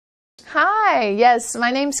Hi, yes,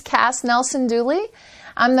 my name's Cass Nelson-Dooley.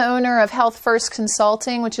 I'm the owner of Health First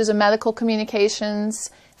Consulting, which is a medical communications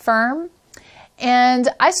firm. And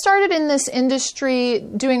I started in this industry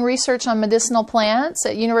doing research on medicinal plants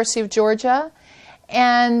at University of Georgia,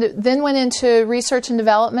 and then went into research and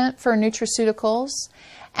development for nutraceuticals.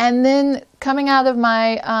 And then coming out of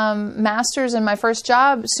my master's and my first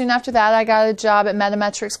job, soon after that I got a job at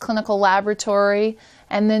Metametrics Clinical Laboratory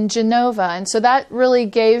and then Genova. And so that really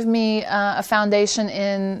gave me a foundation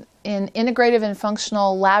in integrative and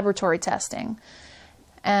functional laboratory testing.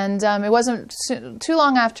 And it wasn't too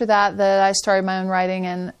long after that that I started my own writing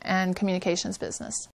and communications business.